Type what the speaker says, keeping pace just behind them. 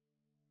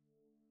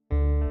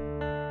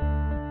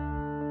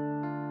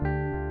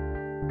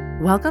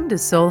Welcome to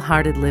Soul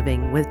Hearted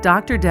Living with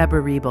Dr.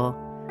 Deborah Riebel,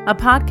 a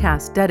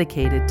podcast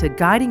dedicated to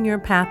guiding your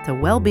path to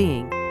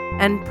well-being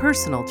and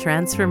personal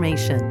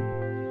transformation.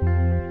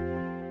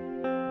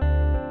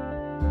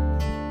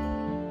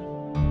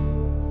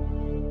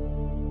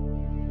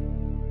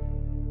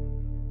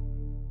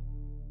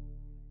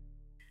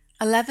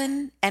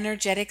 "11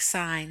 energetic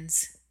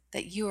signs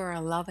that you are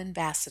a love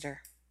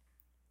ambassador."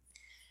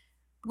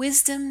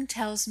 Wisdom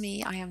tells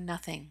me I am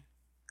nothing.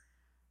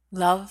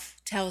 Love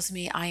tells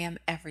me I am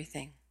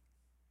everything.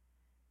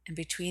 And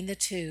between the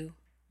two,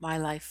 my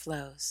life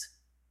flows.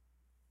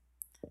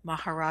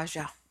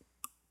 Maharaja.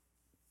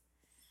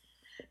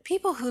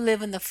 People who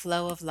live in the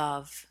flow of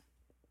love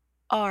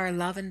are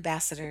love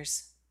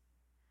ambassadors.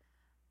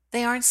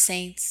 They aren't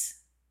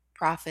saints,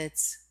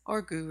 prophets,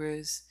 or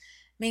gurus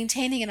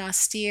maintaining an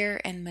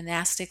austere and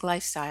monastic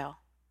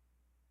lifestyle.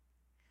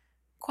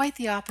 Quite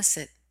the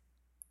opposite.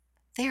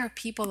 They are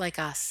people like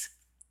us.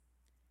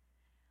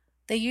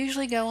 They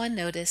usually go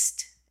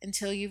unnoticed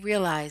until you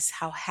realize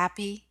how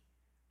happy,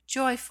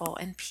 joyful,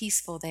 and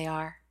peaceful they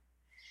are,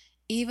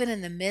 even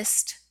in the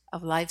midst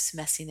of life's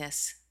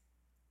messiness.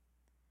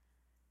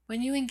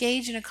 When you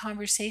engage in a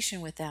conversation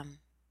with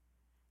them,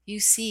 you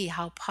see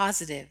how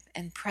positive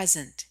and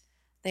present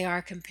they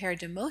are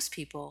compared to most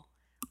people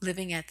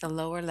living at the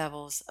lower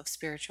levels of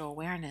spiritual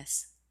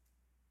awareness.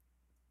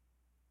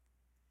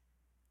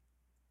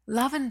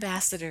 Love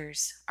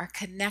ambassadors are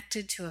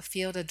connected to a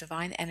field of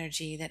divine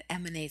energy that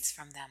emanates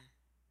from them.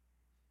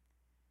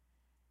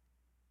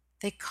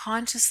 They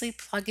consciously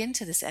plug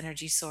into this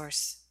energy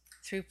source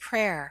through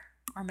prayer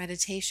or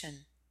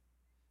meditation,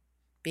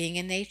 being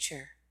in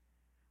nature,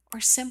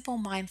 or simple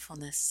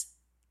mindfulness.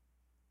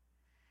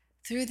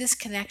 Through this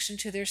connection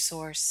to their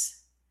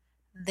source,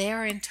 they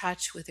are in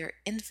touch with their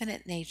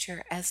infinite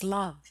nature as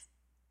love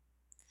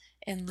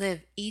and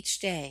live each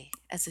day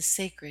as a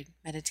sacred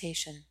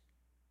meditation.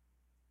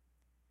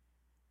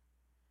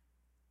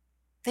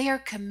 They are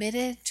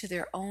committed to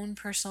their own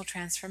personal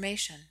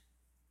transformation.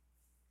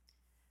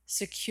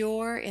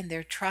 Secure in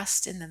their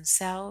trust in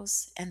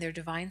themselves and their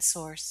divine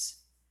source,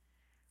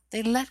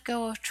 they let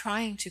go of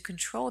trying to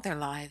control their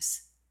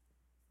lives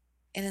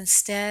and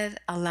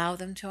instead allow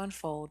them to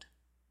unfold.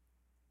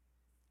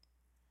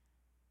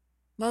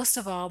 Most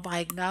of all, by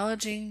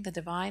acknowledging the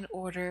divine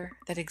order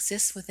that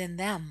exists within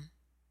them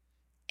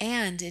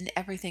and in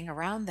everything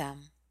around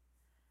them,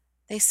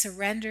 they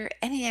surrender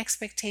any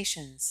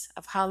expectations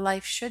of how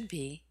life should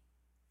be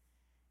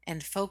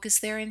and focus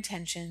their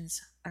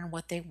intentions on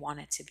what they want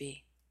it to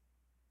be.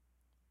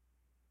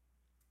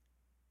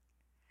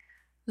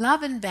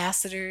 Love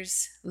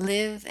ambassadors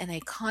live in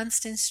a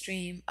constant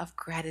stream of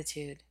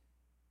gratitude.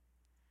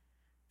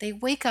 They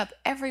wake up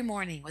every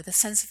morning with a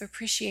sense of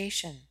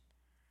appreciation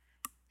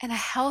and a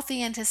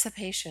healthy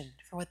anticipation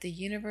for what the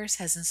universe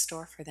has in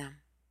store for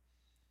them.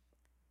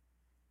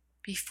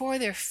 Before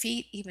their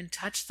feet even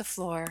touch the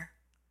floor,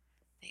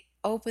 they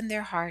open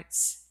their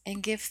hearts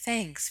and give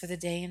thanks for the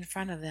day in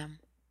front of them.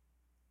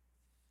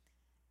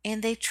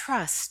 And they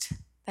trust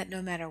that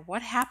no matter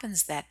what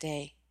happens that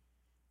day,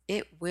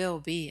 it will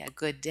be a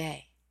good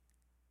day.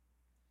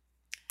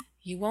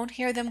 You won't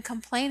hear them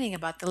complaining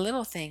about the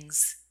little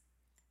things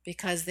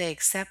because they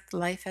accept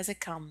life as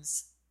it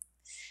comes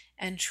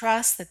and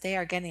trust that they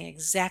are getting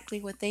exactly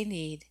what they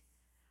need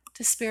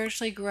to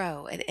spiritually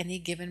grow at any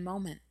given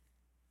moment.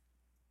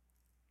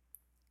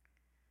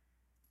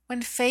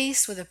 When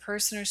faced with a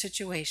person or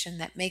situation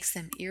that makes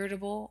them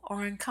irritable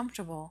or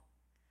uncomfortable,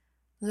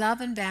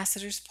 love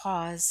ambassadors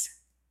pause,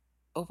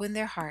 open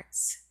their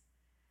hearts,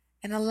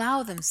 and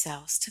allow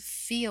themselves to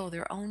feel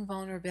their own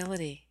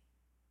vulnerability.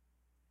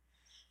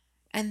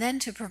 And then,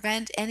 to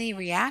prevent any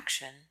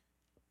reaction,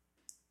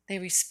 they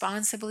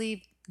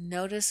responsibly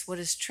notice what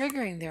is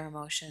triggering their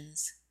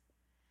emotions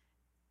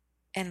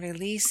and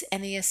release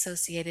any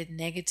associated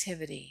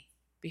negativity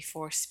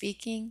before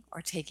speaking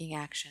or taking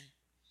action.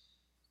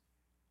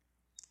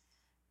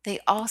 They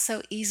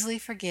also easily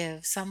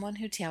forgive someone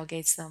who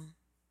tailgates them,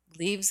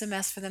 leaves a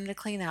mess for them to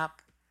clean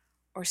up,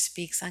 or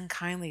speaks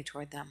unkindly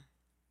toward them.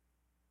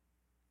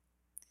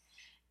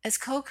 As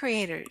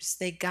co-creators,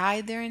 they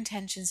guide their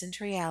intentions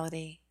into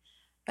reality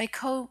by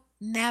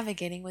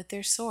co-navigating with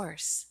their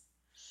source.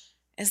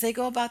 As they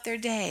go about their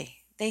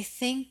day, they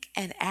think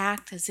and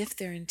act as if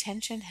their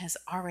intention has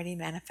already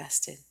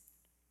manifested.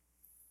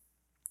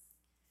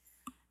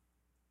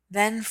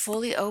 Then,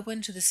 fully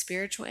open to the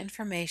spiritual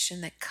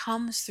information that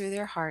comes through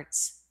their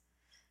hearts,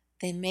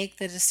 they make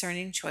the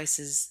discerning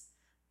choices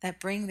that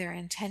bring their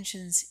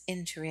intentions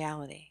into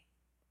reality.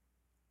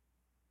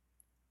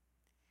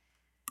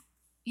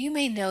 You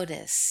may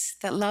notice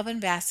that love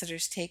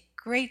ambassadors take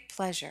great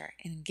pleasure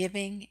in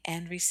giving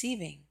and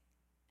receiving.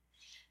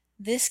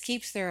 This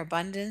keeps their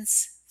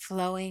abundance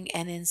flowing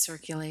and in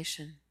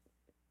circulation.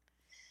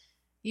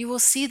 You will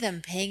see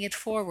them paying it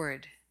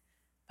forward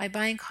by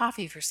buying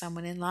coffee for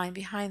someone in line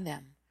behind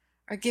them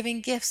or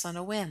giving gifts on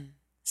a whim,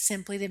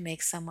 simply to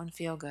make someone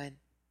feel good.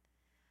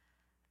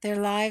 Their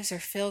lives are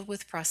filled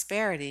with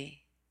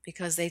prosperity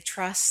because they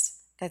trust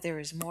that there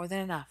is more than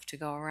enough to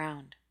go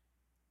around.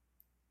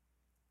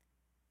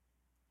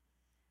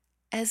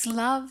 As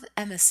love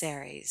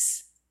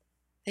emissaries,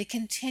 they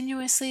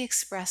continuously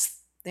express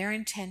their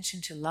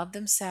intention to love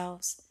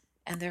themselves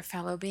and their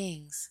fellow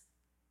beings.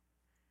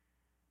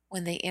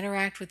 When they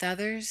interact with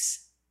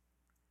others,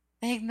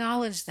 they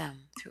acknowledge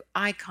them through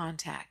eye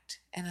contact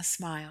and a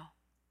smile.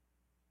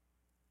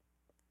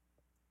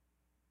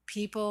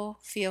 People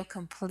feel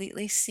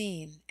completely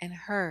seen and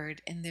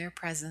heard in their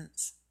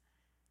presence.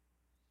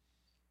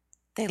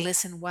 They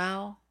listen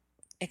well,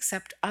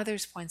 accept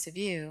others' points of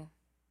view,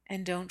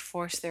 and don't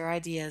force their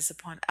ideas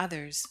upon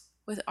others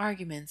with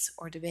arguments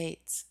or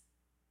debates.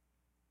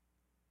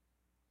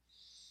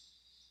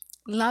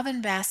 Love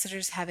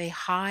ambassadors have a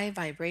high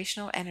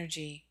vibrational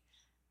energy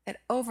that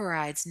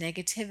overrides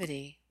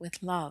negativity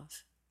with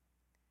love.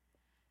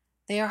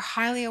 They are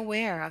highly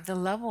aware of the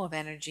level of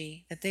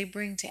energy that they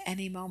bring to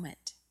any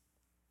moment.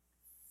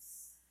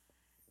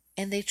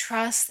 And they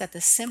trust that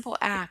the simple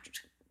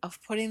act of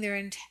putting their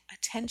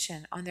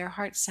attention on their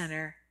heart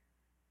center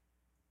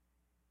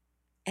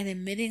and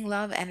emitting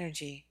love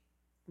energy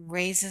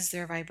raises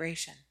their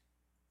vibration.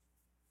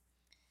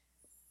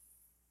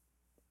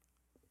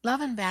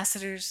 Love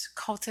ambassadors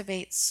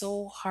cultivate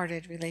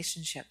soul-hearted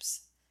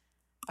relationships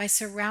by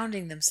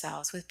surrounding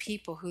themselves with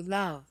people who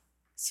love,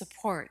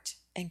 support,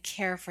 and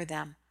care for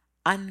them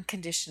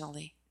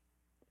unconditionally.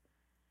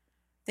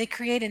 They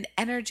create an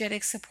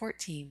energetic support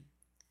team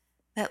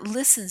that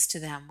listens to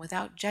them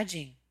without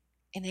judging,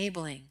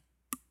 enabling,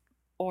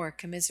 or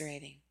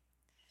commiserating,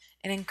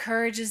 and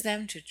encourages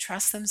them to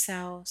trust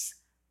themselves,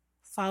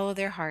 follow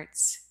their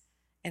hearts,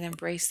 and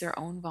embrace their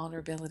own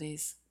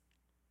vulnerabilities.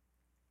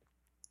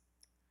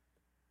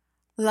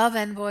 Love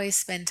envoys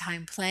spend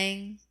time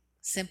playing,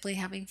 simply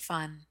having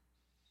fun,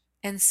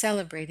 and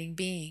celebrating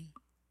being,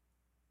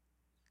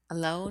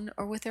 alone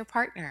or with their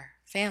partner,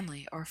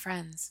 family, or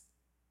friends.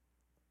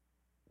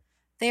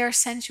 They are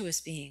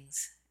sensuous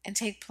beings and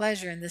take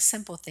pleasure in the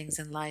simple things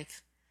in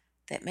life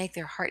that make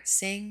their hearts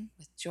sing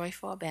with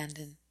joyful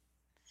abandon.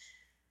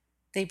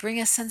 They bring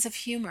a sense of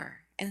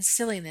humor and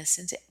silliness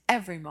into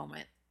every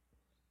moment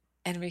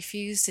and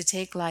refuse to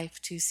take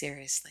life too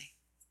seriously.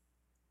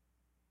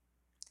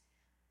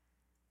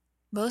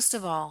 Most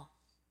of all,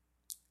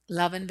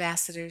 love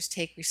ambassadors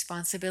take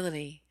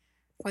responsibility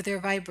for their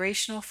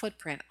vibrational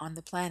footprint on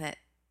the planet.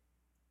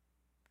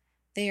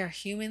 They are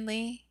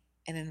humanly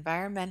and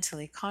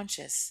environmentally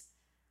conscious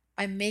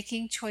by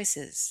making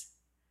choices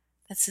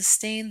that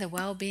sustain the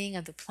well-being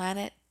of the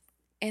planet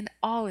and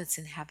all its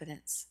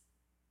inhabitants.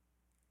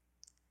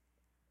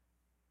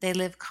 They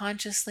live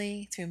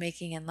consciously through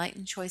making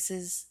enlightened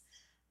choices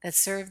that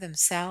serve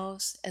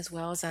themselves as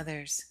well as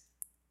others,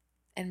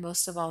 and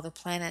most of all, the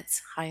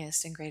planet's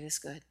highest and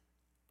greatest good.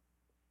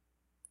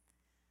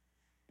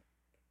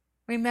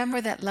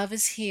 Remember that love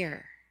is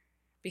here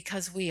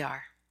because we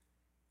are.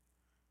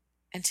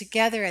 And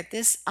together at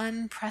this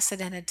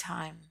unprecedented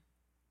time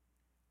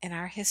in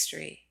our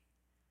history,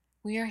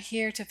 we are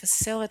here to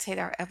facilitate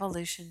our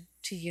evolution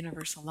to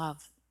universal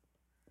love.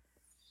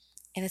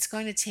 And it's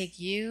going to take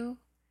you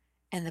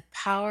and the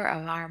power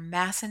of our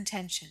mass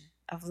intention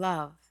of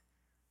love,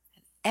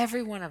 and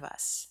every one of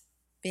us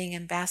being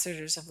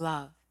ambassadors of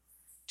love,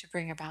 to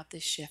bring about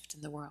this shift in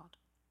the world.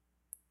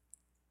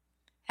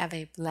 Have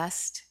a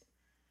blessed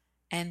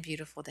and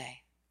beautiful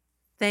day.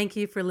 Thank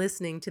you for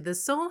listening to the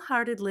Soul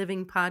Hearted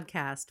Living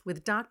podcast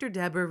with Dr.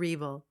 Deborah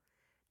Reble.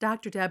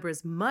 Dr.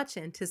 Deborah's much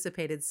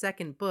anticipated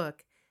second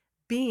book,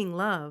 Being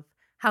Love: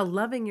 How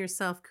Loving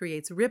Yourself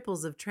Creates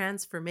Ripples of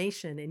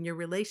Transformation in Your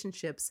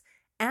Relationships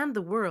and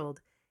the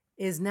World,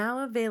 is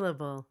now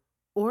available.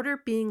 Order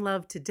Being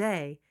Love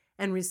today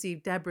and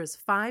receive Deborah's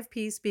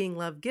 5-piece Being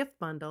Love gift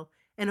bundle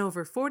and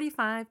over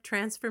 45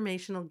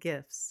 transformational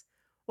gifts.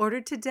 Order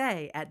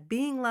today at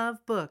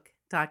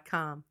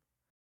beinglovebook.com.